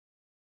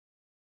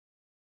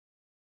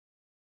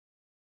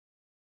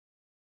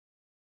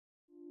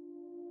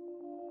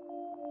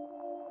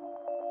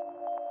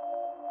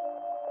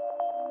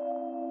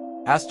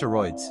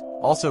Asteroids,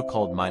 also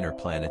called minor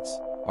planets,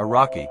 are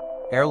rocky,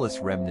 airless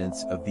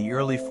remnants of the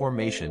early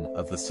formation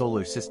of the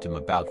solar system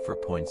about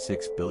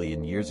 4.6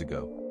 billion years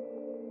ago.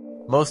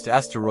 Most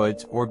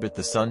asteroids orbit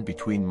the Sun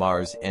between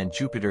Mars and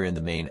Jupiter in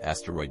the main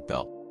asteroid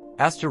belt.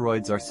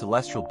 Asteroids are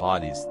celestial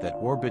bodies that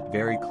orbit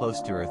very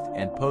close to Earth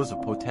and pose a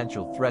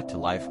potential threat to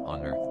life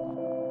on Earth.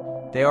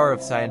 They are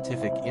of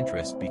scientific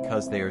interest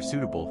because they are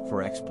suitable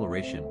for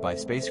exploration by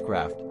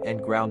spacecraft,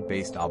 and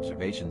ground-based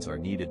observations are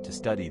needed to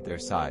study their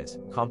size,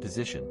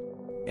 composition,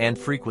 and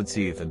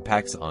frequency of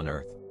impacts on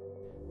Earth.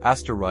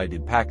 Asteroid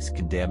impacts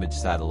can damage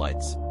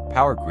satellites,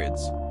 power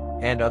grids,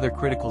 and other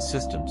critical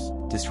systems,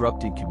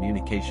 disrupting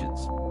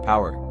communications,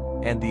 power,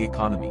 and the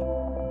economy.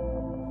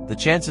 The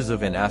chances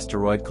of an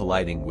asteroid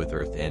colliding with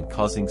Earth and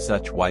causing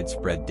such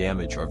widespread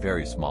damage are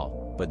very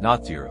small, but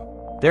not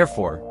zero.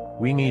 Therefore,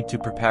 we need to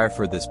prepare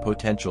for this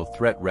potential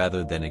threat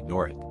rather than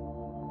ignore it.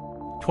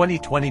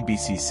 2020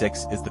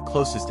 BC6 is the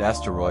closest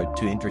asteroid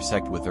to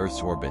intersect with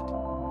Earth's orbit.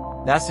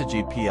 NASA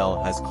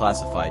JPL has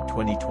classified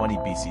 2020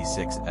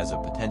 BC6 as a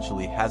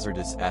potentially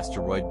hazardous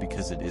asteroid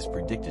because it is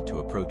predicted to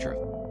approach Earth.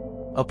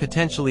 A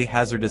potentially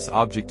hazardous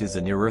object is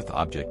a near-Earth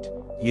object,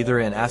 either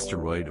an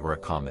asteroid or a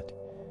comet,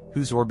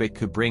 whose orbit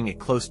could bring it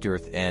close to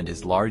Earth and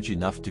is large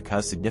enough to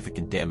cause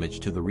significant damage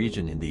to the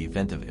region in the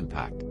event of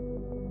impact.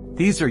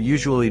 These are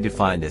usually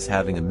defined as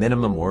having a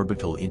minimum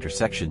orbital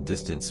intersection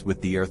distance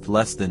with the Earth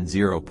less than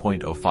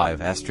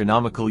 0.05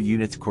 astronomical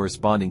units,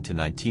 corresponding to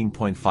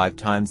 19.5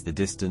 times the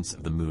distance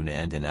of the Moon,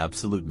 and an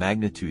absolute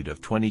magnitude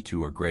of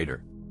 22 or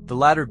greater, the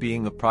latter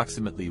being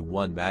approximately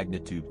 1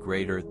 magnitude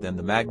greater than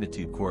the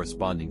magnitude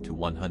corresponding to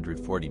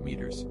 140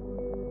 meters.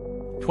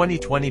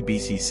 2020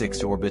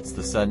 BC6 orbits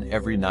the Sun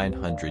every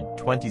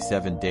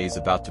 927 days,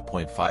 about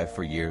 2.5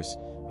 for years,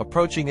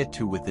 approaching it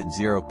to within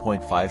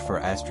 0.5 for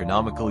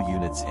astronomical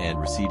units and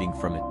receding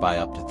from it by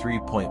up to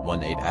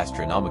 3.18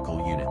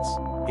 astronomical units.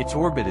 Its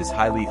orbit is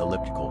highly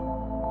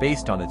elliptical,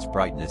 based on its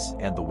brightness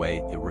and the way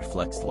it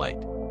reflects light.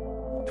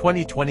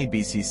 2020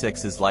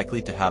 BC6 is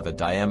likely to have a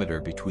diameter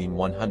between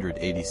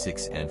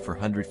 186 and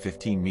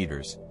 415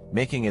 meters,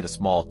 making it a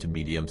small to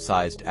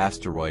medium-sized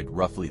asteroid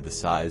roughly the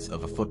size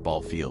of a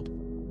football field.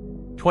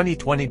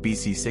 2020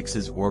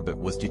 BC6's orbit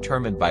was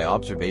determined by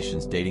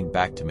observations dating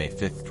back to May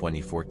 5,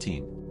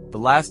 2014. The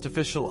last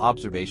official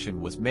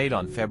observation was made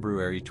on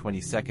February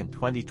 22,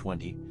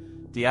 2020.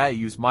 The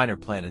IAU's Minor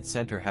Planet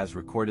Center has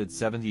recorded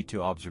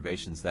 72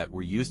 observations that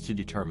were used to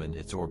determine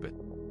its orbit.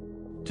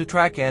 To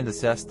track and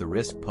assess the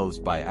risk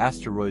posed by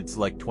asteroids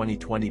like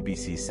 2020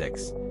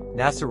 BC6,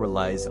 NASA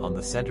relies on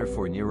the Center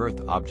for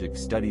Near-Earth Object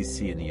Studies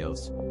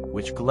 (CNEOS),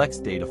 which collects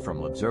data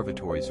from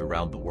observatories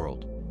around the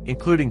world,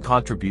 including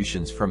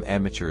contributions from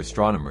amateur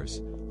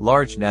astronomers.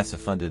 Large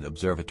NASA-funded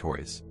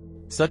observatories,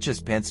 such as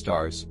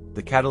Pan-STARRS,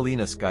 the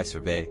Catalina Sky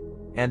Survey,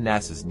 and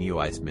NASA's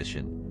NEOISE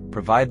mission,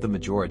 provide the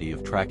majority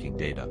of tracking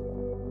data.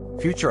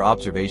 Future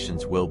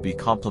observations will be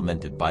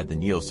complemented by the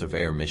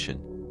NEO-Surveyor mission.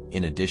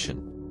 In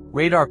addition,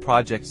 radar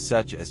projects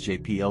such as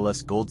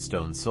JPL's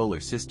Goldstone Solar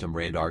System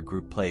Radar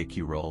Group play a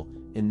key role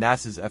in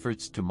NASA's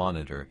efforts to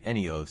monitor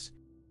NEOs.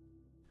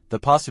 The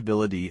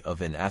possibility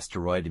of an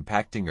asteroid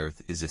impacting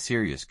Earth is a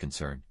serious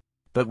concern,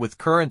 but with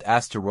current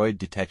asteroid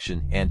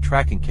detection and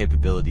tracking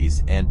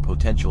capabilities and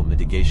potential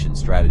mitigation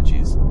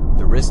strategies,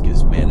 the risk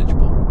is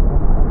manageable.